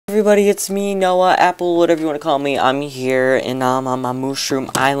Everybody, it's me, Noah, Apple, whatever you want to call me. I'm here and I'm on my Mushroom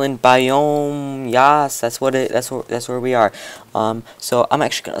Island biome. Yes, that's where we are. So I'm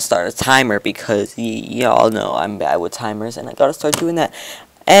actually gonna start a timer because y'all know I'm bad with timers and I gotta start doing that.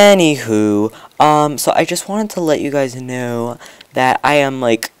 Anywho, so I just wanted to let you guys know that I am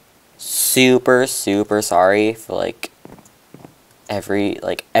like super sorry for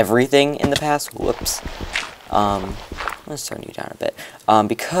everything in the past. Whoops. Let's turn you down a bit.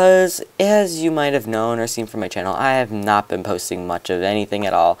 Because, as you might have known or seen from my channel, I have not been posting much of anything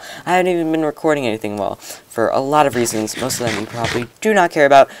at all. I haven't even been recording anything well, for a lot of reasons, most of them you probably do not care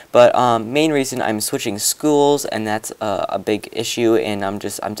about, but, main reason, I'm switching schools, and that's, a big issue, and I'm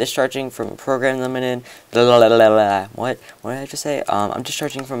discharging from a program I'm in, what did I just say? I'm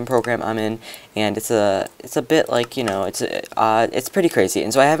discharging from a program I'm in, and it's a bit like, you know, it's pretty crazy,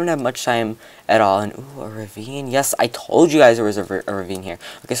 and so I haven't had much time at all, and, ooh, a ravine, yes, I told you guys there was a ravine here.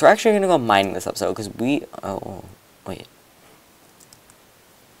 Okay, so we're actually gonna go mining this episode, because wait,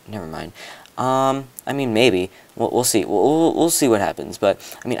 never mind. I mean, maybe. We'll see. We'll see what happens. But,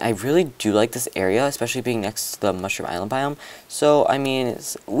 I mean, I really do like this area, especially being next to the Mushroom Island biome. So, I mean,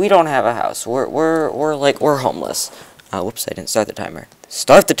 we don't have a house. We're homeless. Whoops, I didn't start the timer.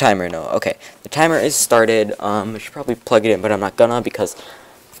 Start the timer, no. Okay, the timer is started. I should probably plug it in, but I'm not gonna because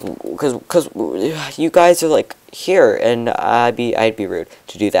you guys are, like, here, and I'd be rude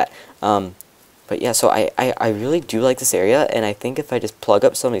to do that. But yeah, so I really do like this area, and I think if I just plug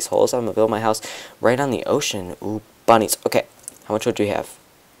up some of these holes, I'm gonna build my house right on the ocean. Ooh, bunnies. Okay, how much wood do we have?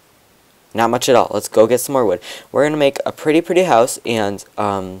 Not much at all. Let's go get some more wood. We're gonna make a pretty house, and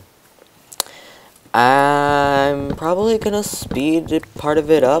I'm probably gonna speed part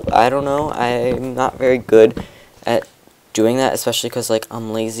of it up. I don't know. I'm not very good at doing that, especially because, like,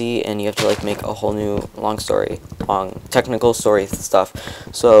 I'm lazy and you have to, like, make a whole new long technical story stuff.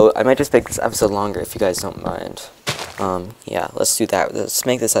 So I might just make this episode longer if you guys don't mind. Yeah, let's do that. Let's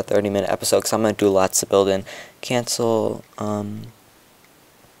make this a 30-minute episode because I'm gonna do lots of building. Cancel.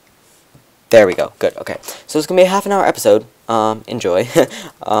 There we go. Good. Okay. So it's gonna be a half-an-hour episode. Enjoy.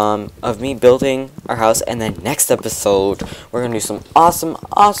 Of me building our house, and then next episode we're gonna do some awesome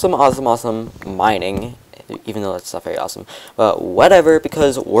mining. Even though that's not very awesome, but whatever,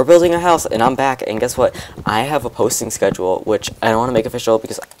 because we're building a house and I'm back, and guess what, I have a posting schedule which I don't want to make official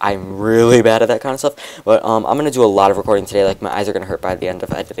because I'm really bad at that kind of stuff, but I'm gonna do a lot of recording today. Like, my eyes are gonna hurt by the end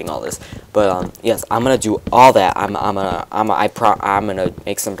of editing all this, but yes, I'm gonna do all that. I'm gonna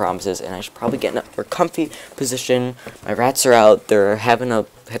make some promises, and I should probably get in a more comfy position. My rats are out, they're having a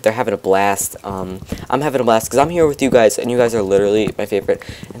blast. I'm having a blast because I'm here with you guys, and you guys are literally my favorite.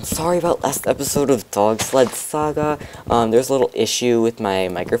 And sorry about last episode of Dog Sled Saga. There's a little issue with my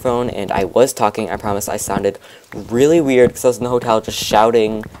microphone, and I was talking. I promise I sounded really weird because I was in the hotel just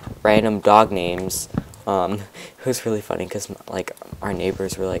shouting random dog names. It was really funny because, like, our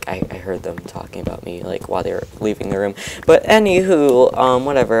neighbors were like, I heard them talking about me, like, while they were leaving the room. But anywho,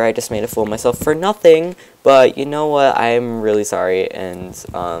 whatever, I just made a fool of myself for nothing. But you know what, I'm really sorry, and,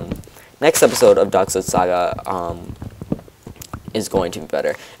 next episode of Dog Sled Saga, is going to be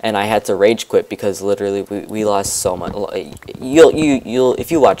better. And I had to rage quit because literally we lost so much. You'll if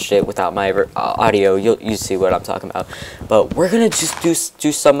you watched it without my audio, you see what I'm talking about. But we're gonna just do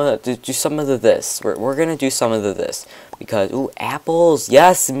some of the this. We're gonna do some of the this because, ooh, apples.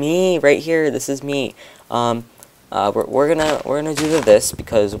 Yes, me right here. This is me. We're gonna do the this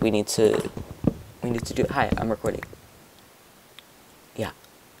because we need to do. Hi, I'm recording. Yeah.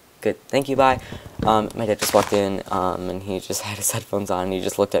 Good. Thank you. Bye. My dad just walked in, and he just had his headphones on, and he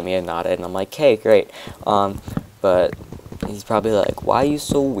just looked at me and nodded, and I'm like, hey, great. But he's probably like, why are you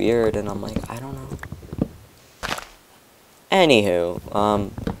so weird? And I'm like, I don't know. Anywho,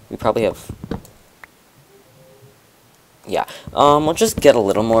 we probably have, yeah. We'll just get a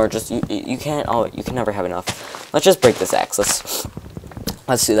little more, just, you can never have enough. Let's just break this axe.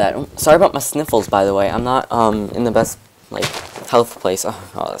 Let's do that. Sorry about my sniffles, by the way. I'm not, in the best, like, health place.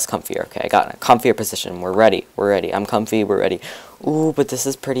 Oh, that's comfier. Okay, I got a comfier position. We're ready. I'm comfy. We're ready. Ooh, but this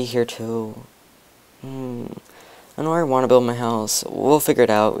is pretty here too. I know I want to build my house. We'll figure it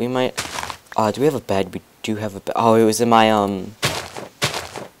out. We might. Do we have a bed? We do have a bed. Oh, it was in my Okay,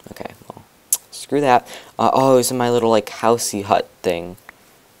 well, screw that. Oh, it was in my little, like, housey hut thing.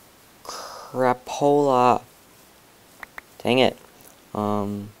 Crapola. Dang it.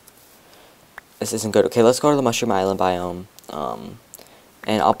 This isn't good. Okay, let's go to the Mushroom Island biome.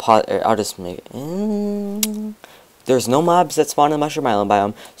 And I'll just make. There's no mobs that spawn in the Mushroom Island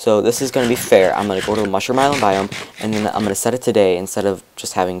biome, so this is gonna be fair. I'm gonna go to the Mushroom Island biome, and then I'm gonna set it today instead of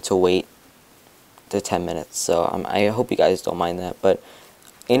just having to wait the 10 minutes. So I hope you guys don't mind that, but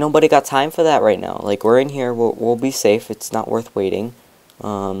ain't nobody got time for that right now. Like, we're in here, we'll be safe. It's not worth waiting.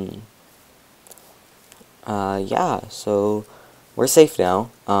 Yeah, so we're safe now.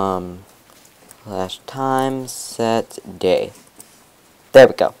 Flash time, set, day. There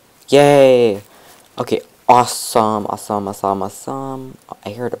we go. Yay! Okay, awesome, awesome, awesome, awesome.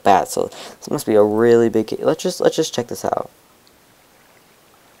 I heard a bat, so this must be a really big cave. Let's just check this out.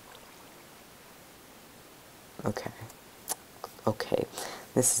 Okay. Okay.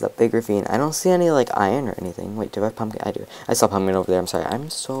 This is a big ravine. I don't see any, like, iron or anything. Wait, do I have pumpkin? I do. I saw pumpkin over there. I'm sorry. I'm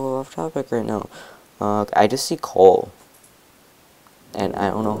so off topic right now. I just see coal. And I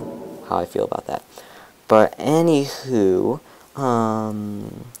don't know how I feel about that. But, anywho,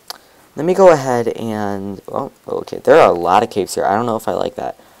 let me go ahead and, well, okay, there are a lot of caves here. I don't know if I like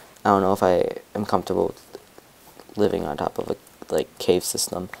that. I don't know if I am comfortable with living on top of a, like, cave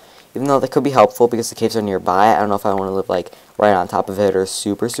system. Even though that could be helpful because the caves are nearby, I don't know if I want to live, like, right on top of it or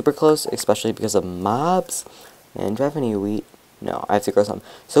super, super close, especially because of mobs. And do I have any wheat? No, I have to grow some.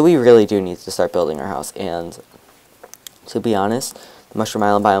 So we really do need to start building our house. And to be honest, the Mushroom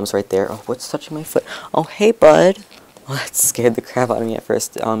Island biome's right there. Oh, what's touching my foot? Oh, hey, bud. Oh, that scared the crap out of me at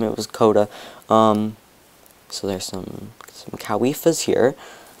first. It was Coda. So there's some Kawifas here.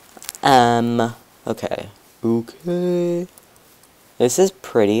 Okay. Okay. This is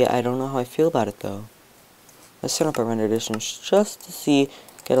pretty. I don't know how I feel about it, though. Let's turn up our render distance just to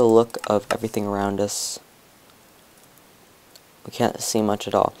get a look of everything around us. We can't see much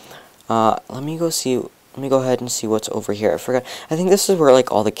at all. Let me go ahead and see what's over here. I forgot. I think this is where,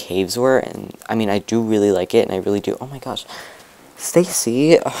 like, all the caves were, and, I mean, I do really like it, and I really do. Oh, my gosh.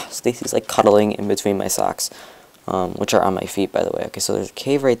 Stacy. Oh, Stacy's, like, cuddling in between my socks, which are on my feet, by the way. Okay, so there's a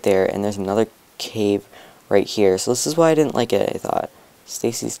cave right there, and there's another cave right here. So this is why I didn't like it, I thought.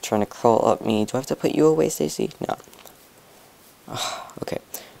 Stacy's trying to crawl up me. Do I have to put you away, Stacy? No. Okay.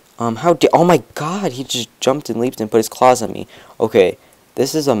 Oh my god, he just jumped and leaped and put his claws on me. Okay,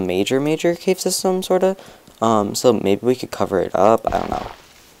 this is a major cave system, sorta. So maybe we could cover it up. I don't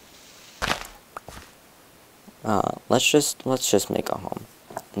know. Let's just make a home.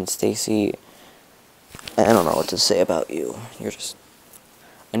 And Stacy, I don't know what to say about you. You're just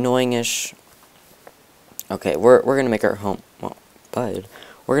annoying-ish. Okay, we're gonna make our home. Well, bud,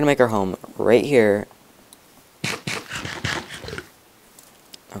 we're gonna make our home right here.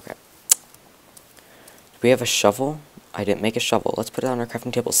 Okay. Do we have a shovel? I didn't make a shovel. Let's put it on our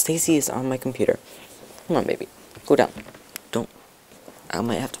crafting table. Stacy is on my computer. Come on, baby. Go down. Don't. I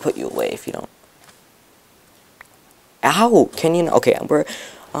might have to put you away if you don't. Ow! Can you? Okay,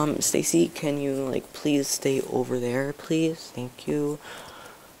 Stacy, can you, like, please stay over there, please? Thank you.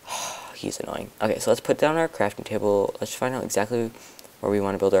 He's annoying. Okay, so let's put down our crafting table. Let's find out exactly where we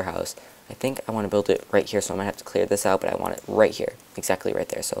want to build our house. I think I want to build it right here, so I might have to clear this out, but I want it right here. Exactly right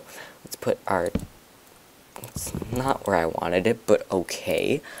there. So let's put our... It's not where I wanted it, but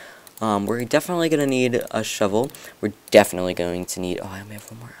okay. We're definitely going to need a shovel. We're definitely going to need... Oh, I may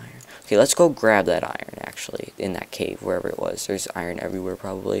have one more iron. Okay, let's go grab that iron, actually, in that cave, wherever it was. There's iron everywhere,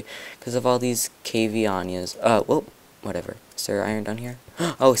 probably, because of all these cavianias. Well, whatever. Is there iron down here?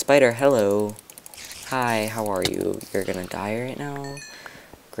 Oh, spider, hello. Hi, how are you? You're gonna die right now?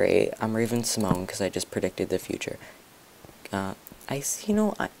 Great. I'm Raven Simone, because I just predicted the future.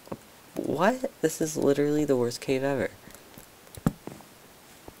 What? This is literally the worst cave ever.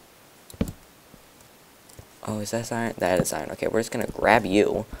 Oh, is that iron? That is iron. Okay, we're just gonna grab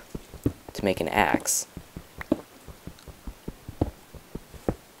you to make an axe.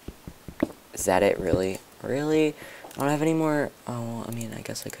 Is that it, really? Really? I don't have any more... Oh, well, I mean, I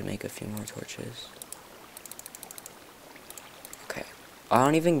guess I could make a few more torches. Okay.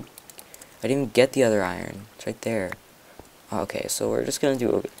 I didn't even get the other iron. It's right there. Okay, so we're just gonna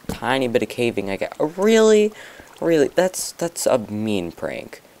do a tiny bit of caving, I guess. Really? Really? That's a mean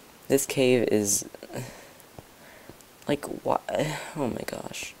prank. This cave is... Like, what? Oh my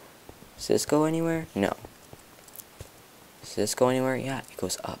gosh. Does this go anywhere? No. Does this go anywhere? Yeah, it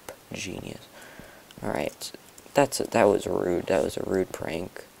goes up. Genius. Alright. That was rude. That was a rude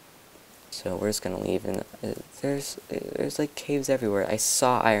prank. So we're just gonna leave, and there's like caves everywhere. I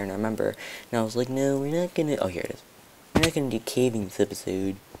saw iron, I remember, and I was like, no, we're not gonna... Oh, here it is. We're not gonna do caving this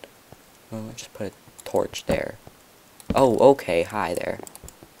episode. Well, let's just put a torch there. Oh, okay. Hi there.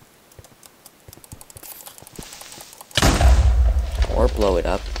 Or blow it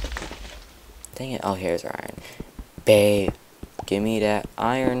up. Dang it. Oh, here's our iron. Babe, give me that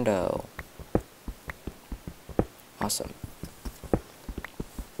iron dough. Awesome.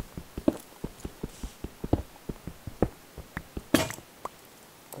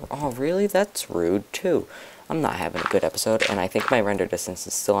 Oh, really? That's rude, too. I'm not having a good episode, and I think my render distance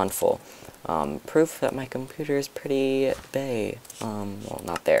is still on full. Proof that my computer is pretty bae. Well,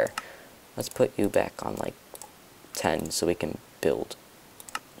 not there. Let's put you back on, like, 10 so we can build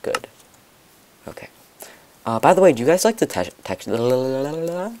good. Okay. By the way, do you guys like the texture?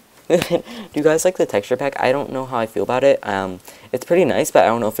 Do you guys like the texture pack? I don't know how I feel about it. It's pretty nice, but I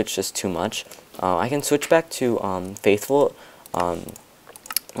don't know if it's just too much. I can switch back to Faithful.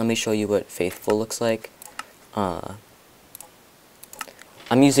 Let me show you what Faithful looks like. I'm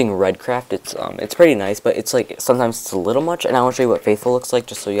using Redcraft. It's pretty nice, but it's like sometimes it's a little much. And I want to show you what Faithful looks like,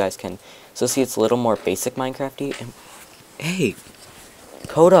 just so you guys can. So see, it's a little more basic Minecrafty. And hey,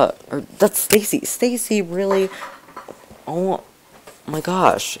 Coda, or that's Stacy. Stacy, really? Oh my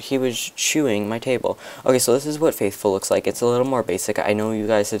gosh, he was chewing my table. Okay, so this is what Faithful looks like. It's a little more basic. I know you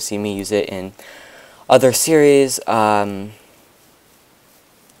guys have seen me use it in other series.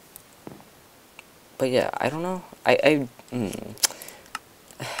 But yeah, I don't know.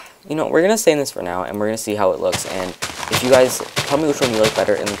 You know, we're gonna stay in this for now, and we're gonna see how it looks. And if you guys tell me which one you like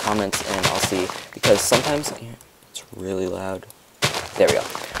better in the comments, and I'll see. Because sometimes it's really loud. There we go.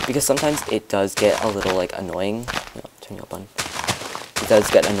 Because sometimes it does get a little like annoying. Turn you up on. It does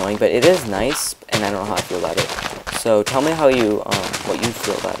get annoying, but it is nice, and I don't know how I feel about it. So tell me how you what you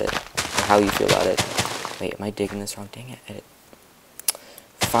feel about it, or how you feel about it. Wait, am I digging this wrong? Dang it! Edit.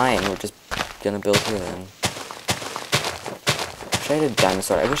 Fine, we're just gonna build here then. I wish I had a diamond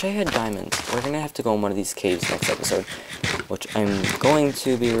sword. I wish I had diamonds. We're gonna have to go in one of these caves next episode, which I'm going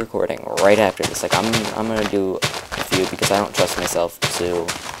to be recording right after this. Like I'm gonna do a few because I don't trust myself to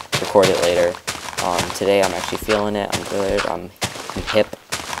record it later. Today I'm actually feeling it. I'm good. I'm hip,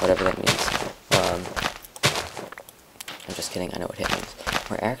 whatever that means. I'm just kidding. I know what hip means.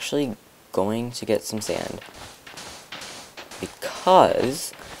 We're actually going to get some sand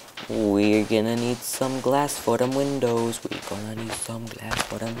because we're gonna need some glass for them windows. We're gonna need some glass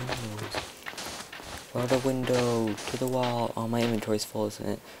for them windows. For the window, to the wall. Oh, my inventory's full, isn't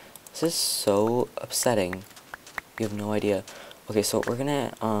it? This is so upsetting. You have no idea. Okay, so we're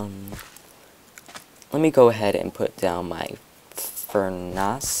gonna, let me go ahead and put down my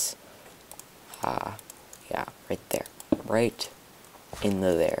furnace. Yeah, right there. Right in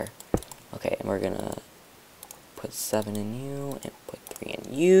there. Okay, and we're gonna put 7 in you, and put 3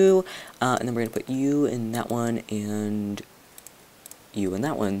 in you, and then we're gonna put you in that one, and you in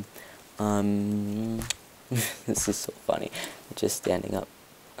that one. This is so funny. Just standing up.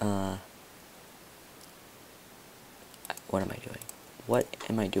 What am I doing? What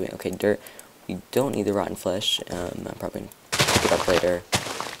am I doing? Okay, dirt. We don't need the rotten flesh. I'm probably gonna pick it up later.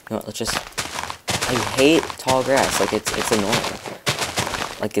 You know what, let's just... I hate tall grass. Like, it's annoying.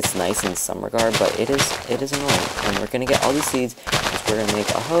 Like, it's nice in some regard, but it is annoying. And we're gonna get all these seeds, because we're gonna make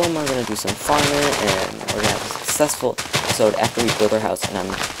a home, we're gonna do some farming, and we're gonna have a successful episode after we build our house. And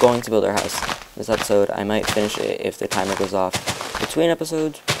I'm going to build our house this episode. I might finish it if the timer goes off between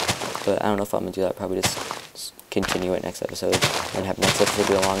episodes, but I don't know if I'm gonna do that. Probably just continue it next episode, and have next episode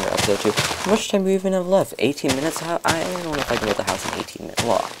be a longer episode too. How much time do we even have left? 18 minutes? How? I don't know if I can build the house in 18 minutes.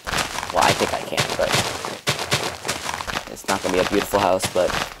 Well, I think I can, but it's not gonna be a beautiful house. But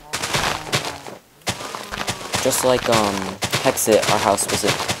just like Hexit, our house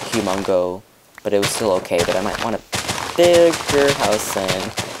wasn't humongo, but it was still okay. But I might want a bigger house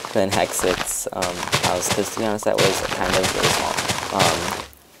than Hexit's house, because to be honest, that was kind of really small.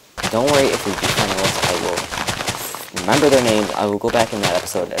 Don't worry if we do find animals. I will remember their names. I will go back in that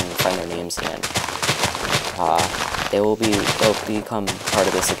episode and find their names, and they'll become part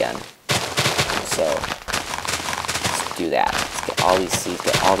of this again. So let's do that. Let's get all these seeds,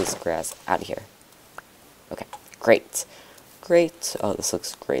 get all this grass out of here. Okay, great. Great. Oh, this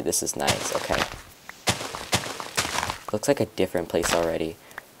looks great. This is nice. Okay. Looks like a different place already.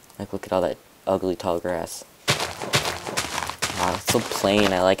 Like, look at all that ugly tall grass. Wow, it's so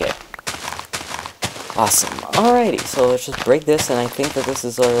plain. I like it. Awesome. Alrighty, so let's just break this, and I think that this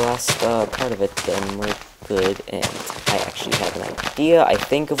is our last part of it. Then we're good, and I actually have an idea, I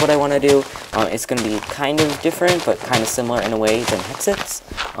think, of what I want to do. It's going to be kind of different, but kind of similar in a way than Hexit's.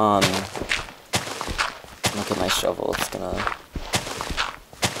 Look at my shovel. It's gonna...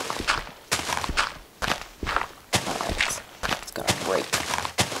 Alright, it's gonna break.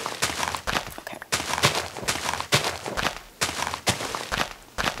 Okay.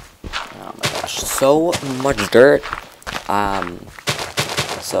 Oh my gosh, so much dirt.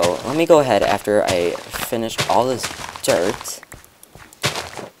 So let me go ahead after I finish all this dirt,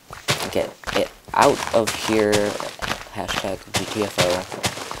 get it out of here. Hashtag GTFO.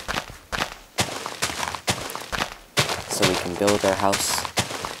 So we can build our house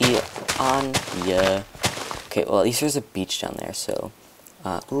on, yeah. Okay, well, at least there's a beach down there, so...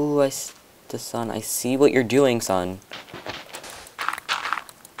 ooh, the sun. I see what you're doing, son.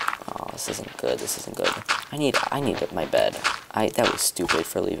 Oh, this isn't good. This isn't good. I need my bed. That was stupid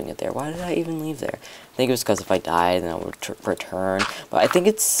for leaving it there. Why did I even leave there? I think it was because if I died, then I would return. But I think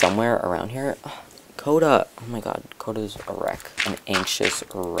it's somewhere around here. Coda. Oh my god. Coda's a wreck. An anxious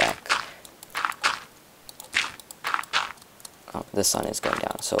wreck. Oh, the sun is going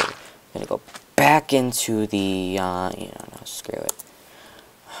down, so I'm gonna go back into the, you know, no, screw it.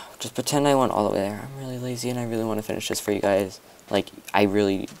 Just pretend I went all the way there. I'm really lazy and I really want to finish this for you guys. Like, I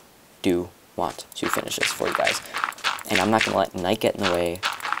really do want to finish this for you guys. And I'm not gonna let night get in the way.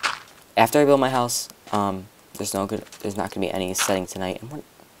 After I build my house, there's not gonna be any setting tonight. And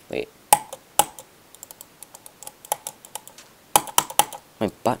wait.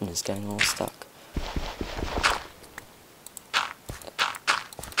 My button is getting a little stuck.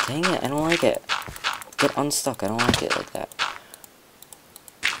 Dang it, I don't like it. Get unstuck, I don't like it like that.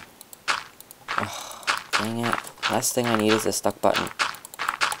 Ugh, dang it. Last thing I need is a stuck button.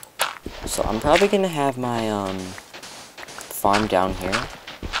 So I'm probably gonna have my farm down here.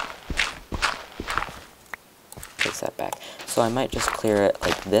 Place that back. So I might just clear it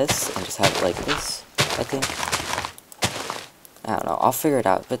like this and just have it like this, I think. I don't know, I'll figure it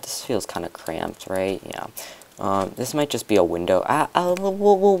out, but this feels kind of cramped, right? Yeah. This might just be a window.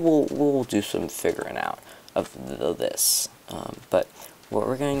 We'll do some figuring out of this. But what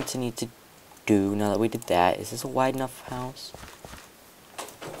we're going to need to do now that we did that, is this a wide enough house?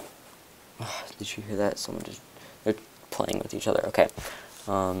 Oh, did you hear that? They're playing with each other. Okay.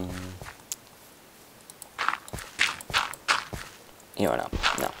 You know what?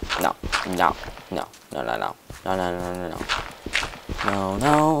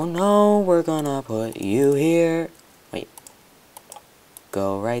 No, we're gonna put you here. Wait.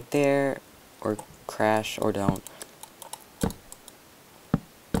 Go right there, or crash, or don't.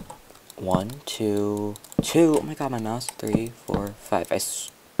 1, 2, 2. Oh my god, my mouse. 3, 4, 5. I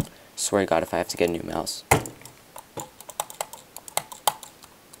swear to god if I have to get a new mouse.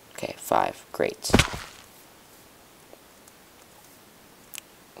 Okay, 5. Great.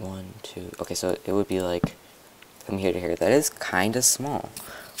 1, 2. Okay, so it would be like from here to here. That is kind of small.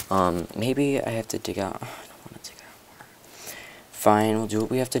 Maybe I have to dig out. I don't want to dig out more. Fine, we'll do what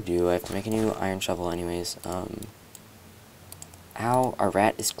we have to do. I have to make a new iron shovel anyways. Ow, a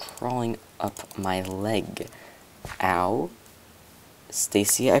rat is crawling up my leg. Ow.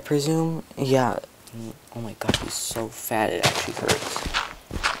 Stacy, I presume? Yeah. Oh my god, he's so fat it actually hurts.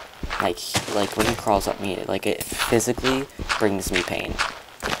 Like when he crawls up me, like it physically brings me pain.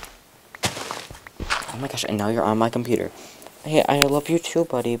 Oh my gosh, and now you're on my computer. Hey, I love you too,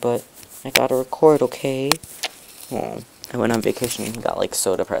 buddy, but I gotta record, okay? Oh, I went on vacation and got, like,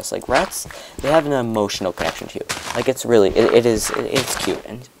 so depressed. Like, rats, they have an emotional connection to you. Like, it's really, it's cute.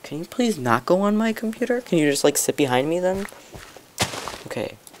 And can you please not go on my computer? Can you just, like, sit behind me then?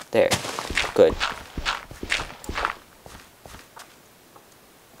 Okay, there. Good.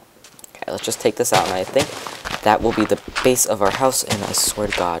 Okay, let's just take this out, and I think that will be the base of our house, and I swear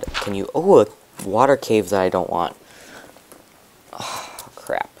to god, can you, oh, a water cave that I don't want. Oh,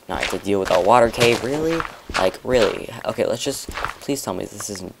 crap. Now I have to deal with a water cave, really? Like, really? Okay, let's just, please tell me this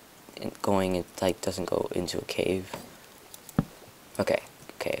isn't going, it, like, doesn't go into a cave. Okay,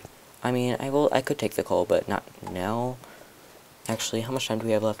 okay. I mean, I could take the coal, but not now. Actually, how much time do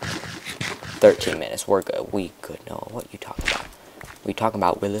we have left? 13 minutes. We're good. We good. No, what you talking about? We talking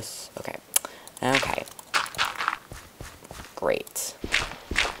about Willis? Okay. Okay. Great.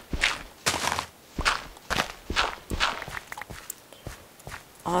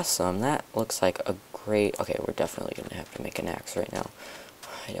 Awesome. That looks like a great... Okay, we're definitely going to have to make an axe right now.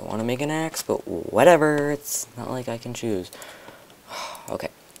 I didn't want to make an axe, but whatever. It's not like I can choose. Okay.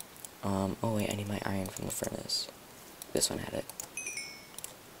 Oh wait, I need my iron from the furnace. This one had it.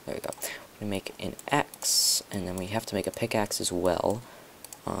 There we go. We make an axe, and then we have to make a pickaxe as well.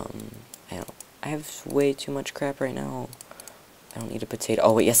 I have way too much crap right now. I don't need a potato.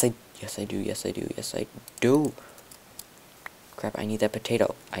 Oh wait, yes I do. Crap, I need that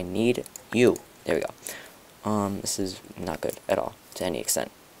potato. I need you. There we go. This is not good at all, to any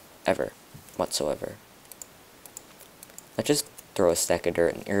extent. Ever. Whatsoever. Let's just throw a stack of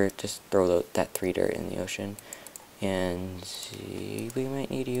dirt, or just throw that 3 dirt in the ocean. And see, we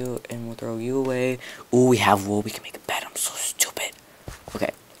might need you, and we'll throw you away. Ooh, we have wool. We can make a bed. I'm so stupid.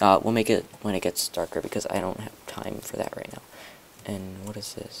 Okay, we'll make it when it gets darker, because I don't have time for that right now. And what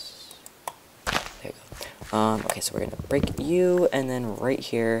is this? There you go. Okay, so we're gonna break you, and then right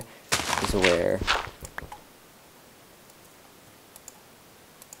here is where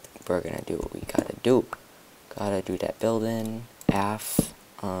we're gonna do what we gotta do. Gotta do that building. Af.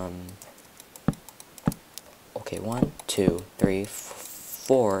 Okay, 1, 2, 3,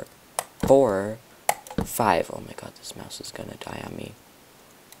 4, 4, 5. Oh my god, this mouse is gonna die on me.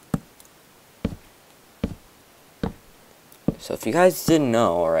 So if you guys didn't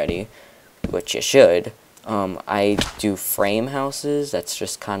know already, which you should, I do frame houses. That's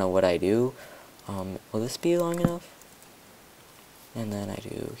just kind of what I do. Will this be long enough? And then I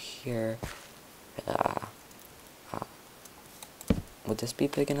do here. Would this be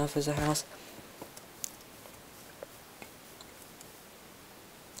big enough as a house?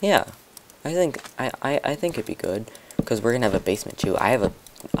 Yeah, I think I think it'd be good, because we're gonna have a basement too. I have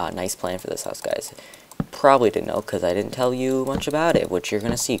a nice plan for this house, guys. Probably didn't know, because I didn't tell you much about it, which you're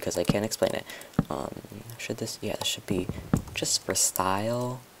gonna see, because I can't explain it. Should this? Yeah, this should be just for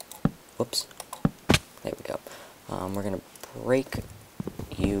style. Whoops. There we go. We're gonna break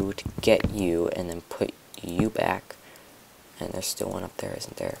you to get you, and then put you back. And there's still one up there,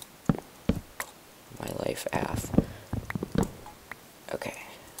 isn't there? My life af. Okay.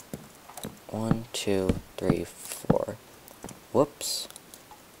 1, 2, 3, 4. Whoops.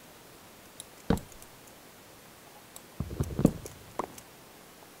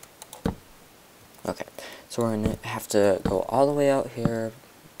 Okay, so we're gonna have to go all the way out here,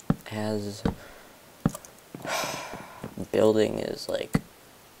 as building is like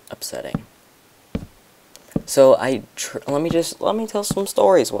upsetting. So let me tell some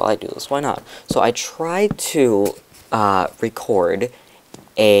stories while I do this. Why not? So I tried to record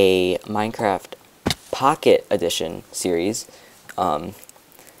a Minecraft Pocket Edition series, and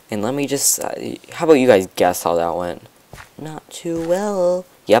let me just how about you guys guess how that went? Not too well.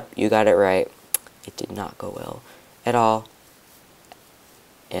 Yep, you got it right. It did not go well at all,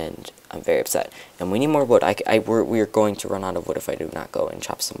 and I'm very upset. And we need more wood. We're going to run out of wood if I do not go and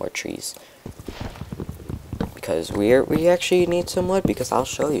chop some more trees, because we actually need some wood, because I'll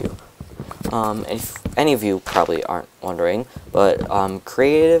show you. If any of you probably aren't wondering, but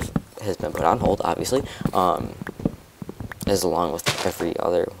creative has been put on hold, obviously, as along with every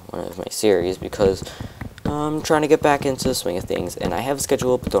other one of my series, because I'm trying to get back into the swing of things, and I have a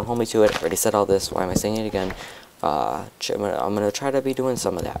schedule, but don't hold me to it. I already said all this. Why am I saying it again? I'm gonna try to be doing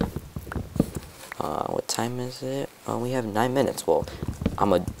some of that. What time is it? We have 9 minutes. Well,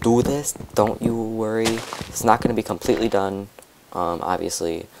 I'm gonna do this. Don't you worry. It's not gonna be completely done,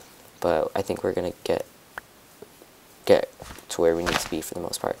 obviously, but I think we're gonna get to where we need to be for the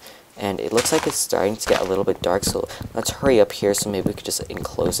most part. And it looks like it's starting to get a little bit dark, so let's hurry up here, so maybe we could just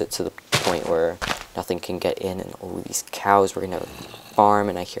enclose it to the point where nothing can get in. And oh, these cows, we're gonna have a farm,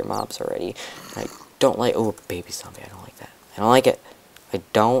 and I hear mobs already. And I don't like, oh, baby zombie, I don't like that. I don't like it. I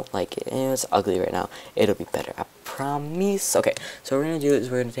don't like it. It's ugly right now. It'll be better, I promise. Okay, so what we're gonna do is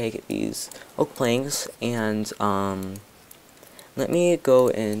we're gonna take these oak planks, and let me go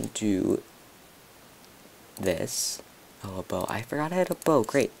and do this. Oh, a bow. I forgot I had a bow.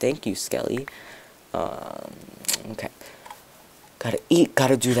 Great. Thank you, Skelly. Okay. Gotta eat.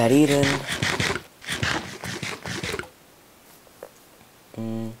 Gotta do that eating.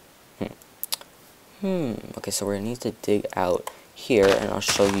 Okay, so we're gonna need to dig out here, and I'll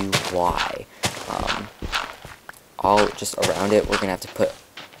show you why. All just around it, we're gonna have to put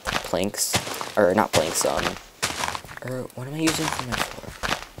planks, or not planks, or what am I using for my floor?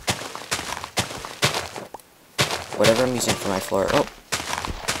 Whatever I'm using for my floor. Oh,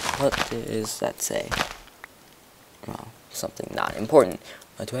 what does that say? Oh, something not important.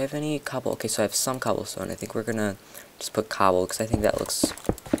 Do I have any cobble? Okay, so I have some cobblestone. I think we're gonna just put cobble, because I think that looks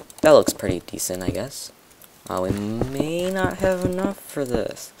pretty decent, I guess. We may not have enough for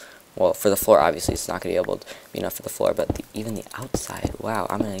this. Well, for the floor, obviously, it's not gonna be able to be enough for the floor, but even the outside, wow,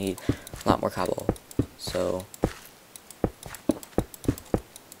 I'm gonna need a lot more cobble. So,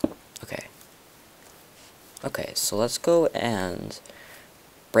 okay, so let's go and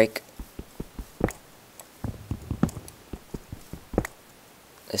break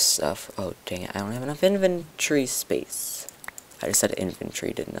this stuff. Oh, dang it, I don't have enough inventory space. I just said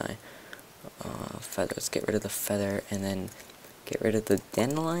inventory, didn't I? Feathers, get rid of the feather, and then get rid of the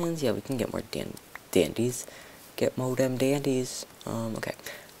dandelions. Yeah, we can get more dandies. Get more them dandies. Okay,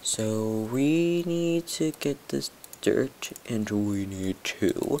 so we need to get this dirt, and we need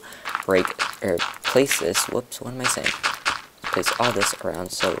to place this. Whoops, what am I saying? Place all this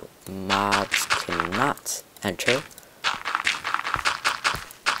around so mobs cannot enter.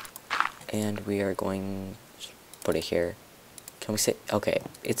 And we are going to put it here. Can we say, okay,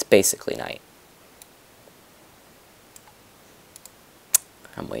 it's basically night.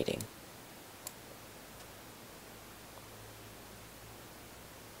 I'm waiting.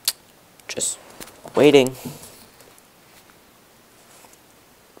 Just waiting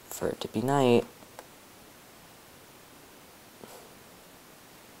for it to be night.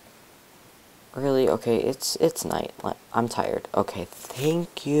 Really? Okay, it's night. I'm tired. Okay,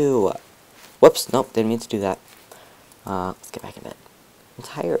 thank you. Whoops, nope, didn't mean to do that. Let's get back in bed. I'm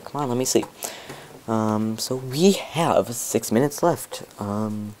tired. Come on, let me sleep. So we have 6 minutes left.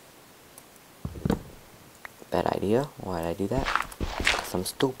 Bad idea. Why did I do that? Because I'm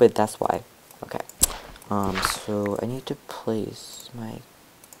stupid, that's why. Okay. So I need to place my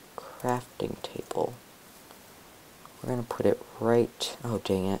crafting table. We're gonna put it right... Oh,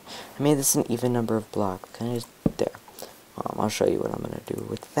 dang it. I made this an even number of blocks. Can I just... There. I'll show you what I'm gonna do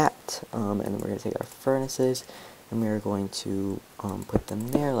with that. And then we're gonna take our furnaces, and we're going to put them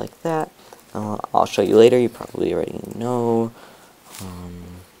there like that. I'll show you later. You probably already know.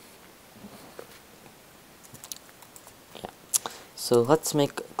 Yeah. So let's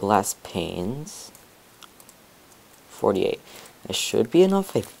make glass panes. 48. It should be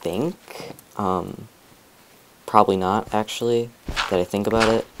enough, I think. Probably not, actually, that I think about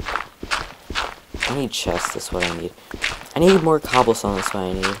it. I need chests, that's what I need. I need more cobblestone, that's what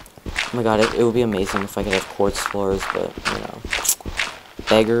I need. Oh my god, it would be amazing if I could have quartz floors, but, you know.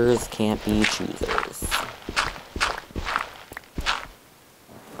 Beggars can't be choosers.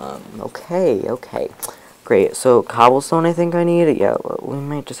 Okay. Great, so cobblestone I think I need. Yeah, we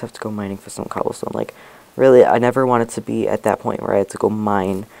might just have to go mining for some cobblestone. Like, really, I never wanted to be at that point where I had to go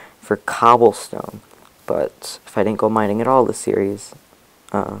mine for cobblestone. But if I didn't go mining at all this series,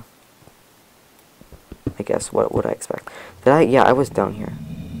 I guess what would I expect? Yeah, I was down here.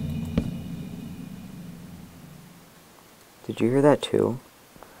 Did you hear that too?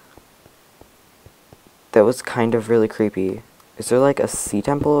 That was kind of really creepy. Is there like a sea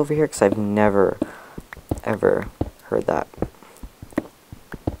temple over here? Because I've never, ever heard that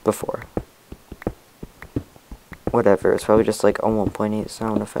before. Whatever, it's probably just like a 1.8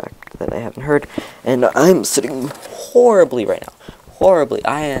 sound effect that I haven't heard. And I'm sitting horribly right now. Horribly.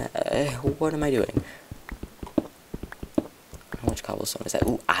 What am I doing? How much cobblestone is that?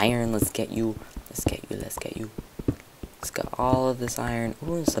 Ooh, iron, let's get you. Let's get you. Let's get all of this iron.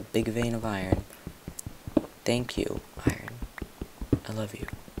 Ooh, it's a big vein of iron. Thank you, iron. I love you.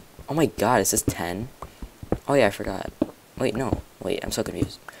 Oh my god, is this 10? Oh yeah, I forgot. Wait, no. Wait, I'm so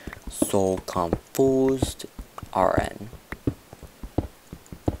confused. So confused. RN.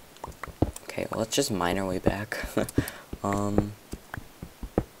 Okay, well, let's just mine our way back.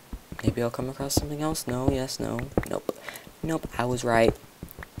 Maybe I'll come across something else? No, yes, no. Nope. Nope, I was right.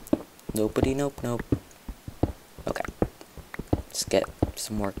 Nobody, nope. Okay. Let's get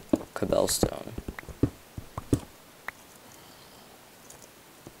some more cobblestone.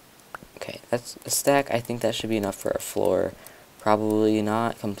 Okay, that's a stack. I think that should be enough for our floor. Probably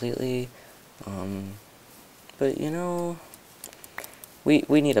not completely. But, you know, we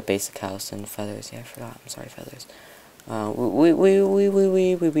need a basic house and feathers. Yeah, I forgot. I'm sorry, feathers. Why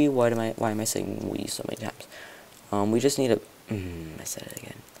am I saying we so many times? We just need a, I said it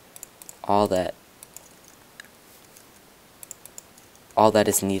again. All that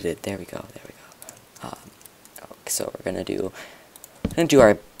is needed. There we go. Okay, so we're gonna do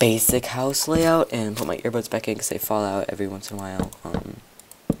our basic house layout and put my earbuds back in because they fall out every once in a while.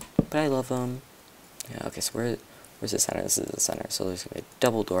 But I love them. Yeah, okay, so where's the center? This is the center, so there's gonna be a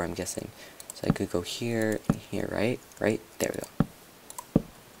double door, I'm guessing. So I could go here and here, right? Right? There we go.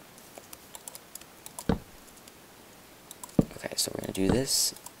 Okay, so we're gonna do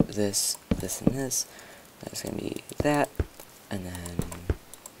this, and this. There's gonna be that, and then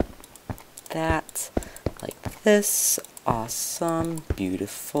that, like this. Awesome,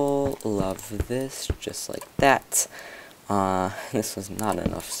 beautiful, love this, just like that. This was not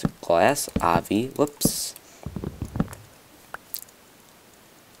enough glass, whoops.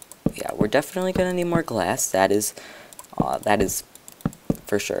 Yeah, we're definitely gonna need more glass, that is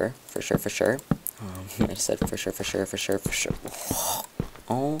for sure. I just said for sure.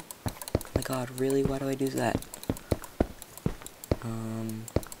 Oh my god, really, why do I do that?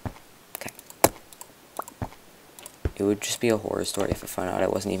 Okay. It would just be a horror story if I found out I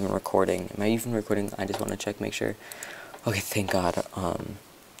wasn't even recording. Am I even recording? I just want to check, make sure. Okay, thank God.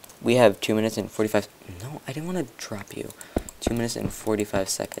 We have 2 minutes and 45... No, I didn't want to drop you. 2 minutes and 45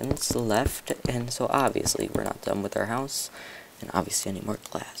 seconds left, and so obviously we're not done with our house, and obviously I need more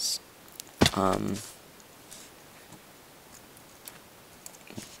glass.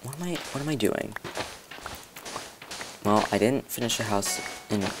 What am I doing? Well, I didn't finish the house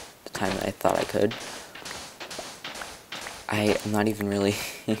in the time that I thought I could. I am not even really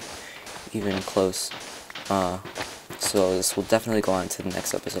even close. So this will definitely go on to the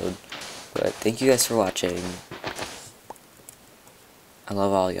next episode. But thank you guys for watching. I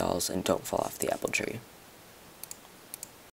love all y'alls, and don't fall off the apple tree.